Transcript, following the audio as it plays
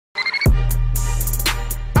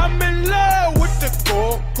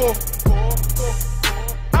coco.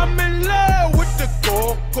 I'm in love with the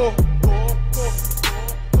coco.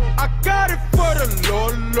 I got it for the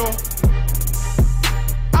Lolo.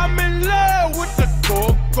 I'm in love with the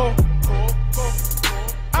coco.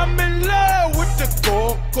 I'm in love with the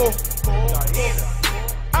coco.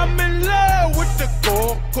 I'm in love with the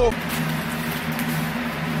coco.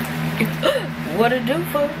 What it do,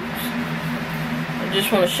 folks? I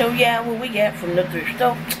just want to show y'all what we got from the thrift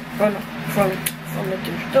store. From the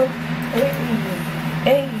thrift store.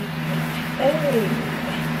 Hey.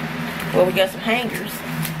 Well, we got some hangers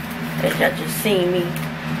that y'all just seen me. I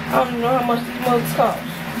don't even know how much these mugs cost.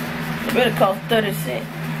 They better cost 30 cents.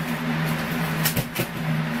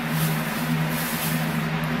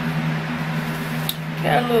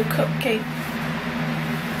 Got a little cupcake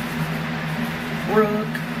rug.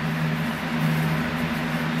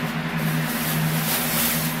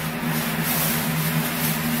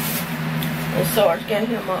 And Sarge got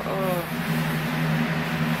him a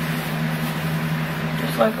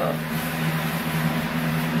just like a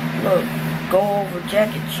little go over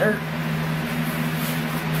jacket shirt.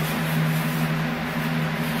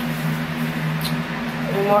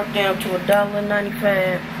 We marked down to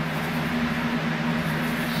 $1.95.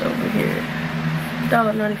 It's over here.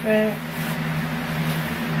 $1.95.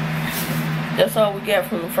 That's all we got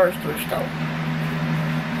from the first thrift store.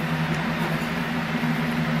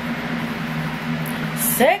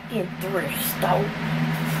 Second thrift store.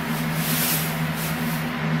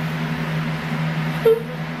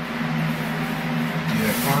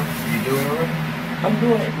 You doing it? I'm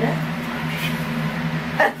doing it now.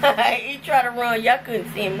 He tried to run. Y'all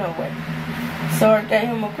couldn't see him no way. So I got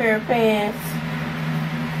him a pair of pants.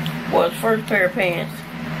 Well, his first pair of pants.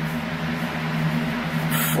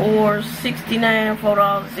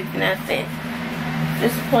 $4.69.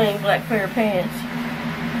 This is a plain black pair of pants.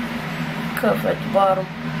 Cuff at the bottom.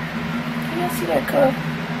 Can y'all see that cuff?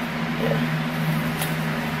 Yeah.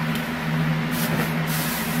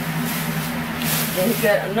 Then he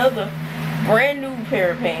got another brand new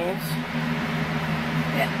pair of pants.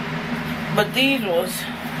 Yeah. But these was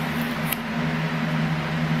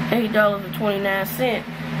 $8.29.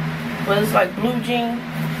 But it's like blue jeans.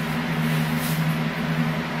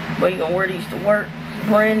 But you gonna wear these to work.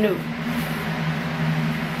 Brand new.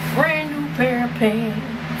 Brand new pair of pants.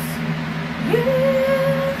 Yeah.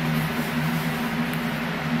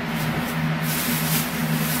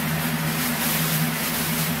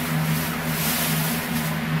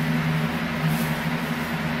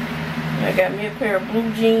 I got me a pair of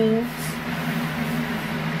blue jeans.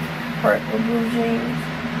 Purple blue jeans.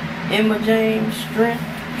 Emma James stretch.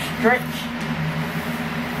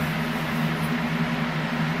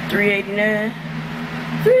 $3.89.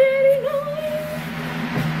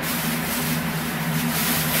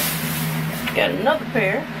 Got another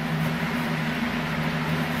pair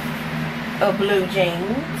of blue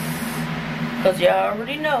jeans. Because y'all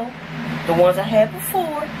already know the ones I had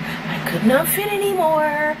before, I could not fit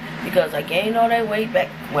anymore because I gained all that weight back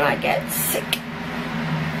when I got sick.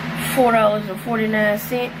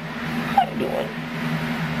 $4.49. How you doing?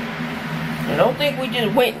 I don't think we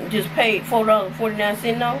just went and just paid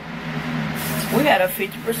 $4.49, no. We had a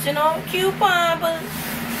 50% off coupon, but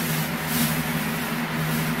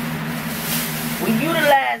we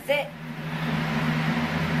utilized that.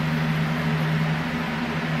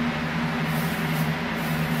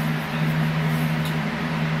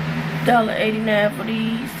 $1.89 for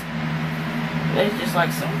these. It's just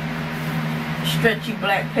like some stretchy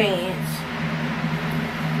black pants.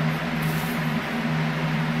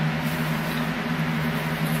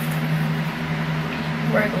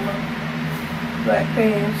 Regular black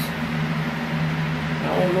pants. I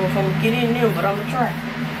don't know if I'm gonna get in them, but I'm gonna try.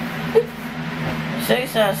 Say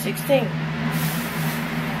size 16.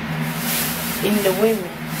 In the women.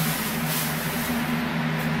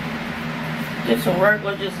 Just some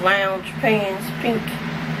regular, just lounge pants, pink.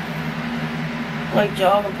 Like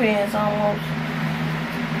jogging pants almost.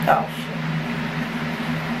 Oh shit.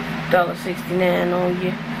 $1.69 on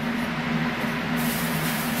you.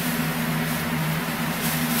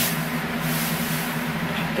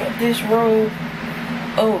 Got this robe.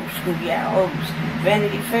 Old school, yeah, old school.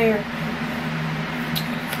 Vanity Fair.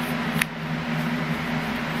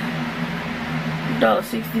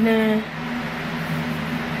 $1.69.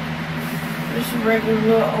 This is a regular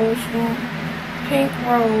little old school pink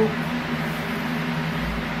robe.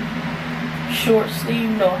 Short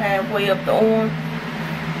sleeve, no halfway up the arm.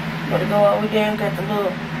 But it go all the way down, got the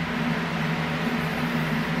little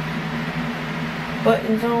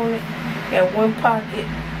buttons on it. Got one pocket.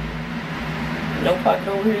 No pocket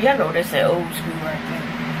over here. Y'all know that's that old school right there.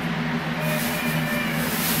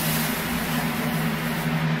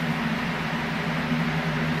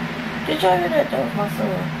 Did y'all hear that? That was my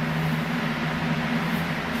son.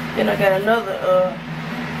 Then I got another,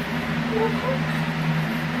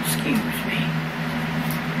 excuse me.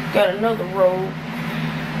 Got another robe.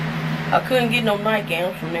 I couldn't get no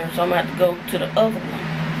nightgowns from there, so I'm gonna have to go to the other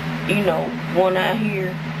one. You know, one out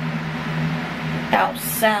here, out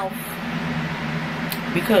south.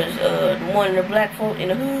 Because the one in the black folk in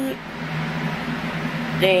the hood,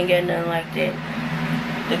 they ain't got nothing like that.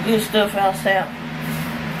 The good stuff out south.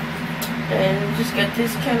 And just got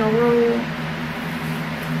this kind of robe.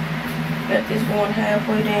 Got this going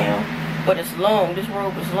halfway down. But it's long. This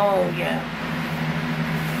robe is long, yeah.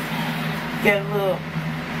 Got a little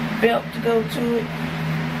belt to go to it.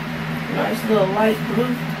 Nice little light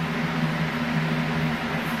blue.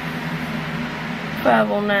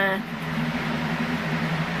 $509.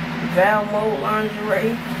 Valmo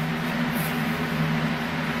lingerie.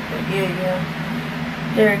 But yeah.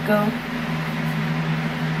 There it go.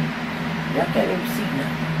 Y'all can't even see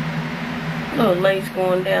nothing. Little lace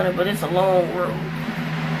going down it, but it's a long road.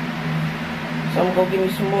 So I'm gonna give me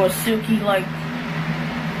some more silky, like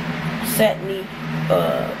satiny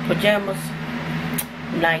pajamas,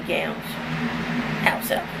 nightgowns,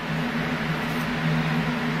 outside.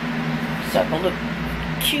 So I'm gonna look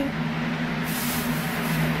cute.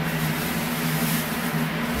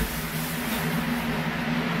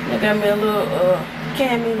 I got me a little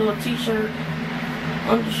cami, little t-shirt,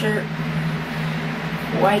 undershirt,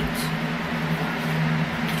 white,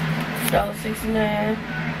 $1.69.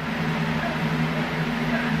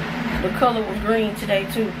 The color was green today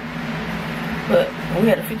too, but we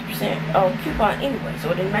had a 50% off coupon anyway, so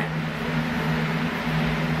it didn't matter.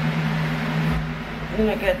 Then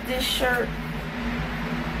I got this shirt.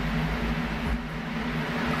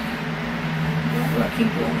 I keep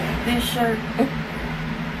doing that. This shirt.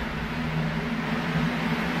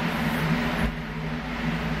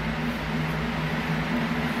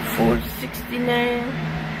 $4.69.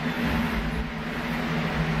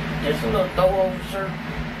 Just a little throw-over shirt.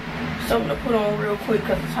 Something to put on real quick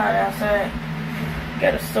because it's hot outside.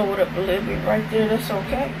 Gotta sew it up a little bit right there. That's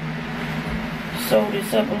okay. Sew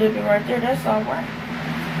this up a little bit right there. That's alright.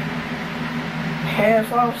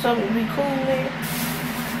 Half off, something to be cool in.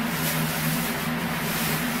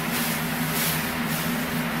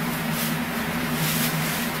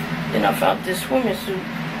 Then I found this swimming suit.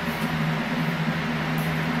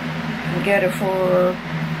 Got it for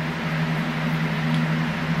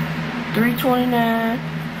 $3.29.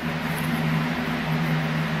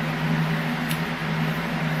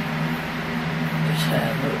 Let's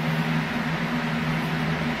have it.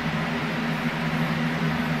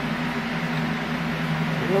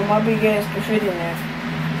 You know, my big ass can fit in there.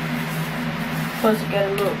 Plus it got a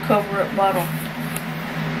little cover up bottom.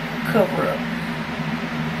 Cover up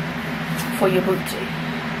for your booty.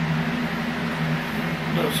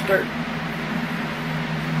 Little skirt.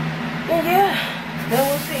 And yeah, that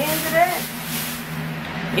was the end of that.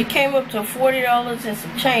 It came up to $40 and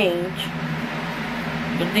some change.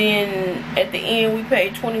 But then at the end we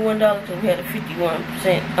paid $21 because we had a 50%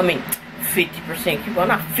 coupon.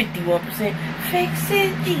 Not 51%. Fix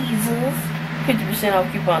it, Jesus. 50%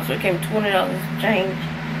 off coupon, so it came $20 and some change.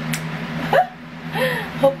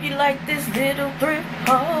 Hope you like this little thrift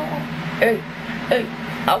haul. Hey.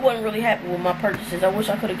 I wasn't really happy with my purchases. I wish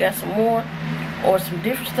I could have got some more or some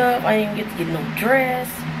different stuff. I didn't get to get no dress.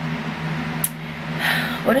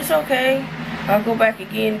 But it's okay. I'll go back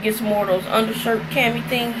again and get some more of those undershirt cami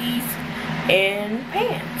thingies and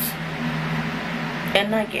pants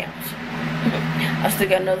and nightgowns. I still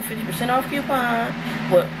got another 50% off coupon.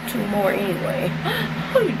 Well, 2 more anyway.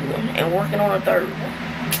 How you doing? And working on a 3rd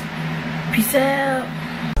one. Peace out.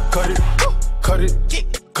 Cut it, cut it,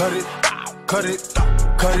 cut it, cut it,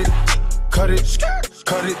 cut it, cut it,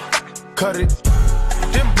 cut it, cut it.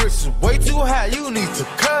 Them bricks is way too high, you need to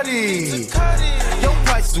cut it. Your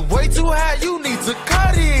price is way too high, you need to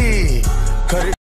cut it. Cut it.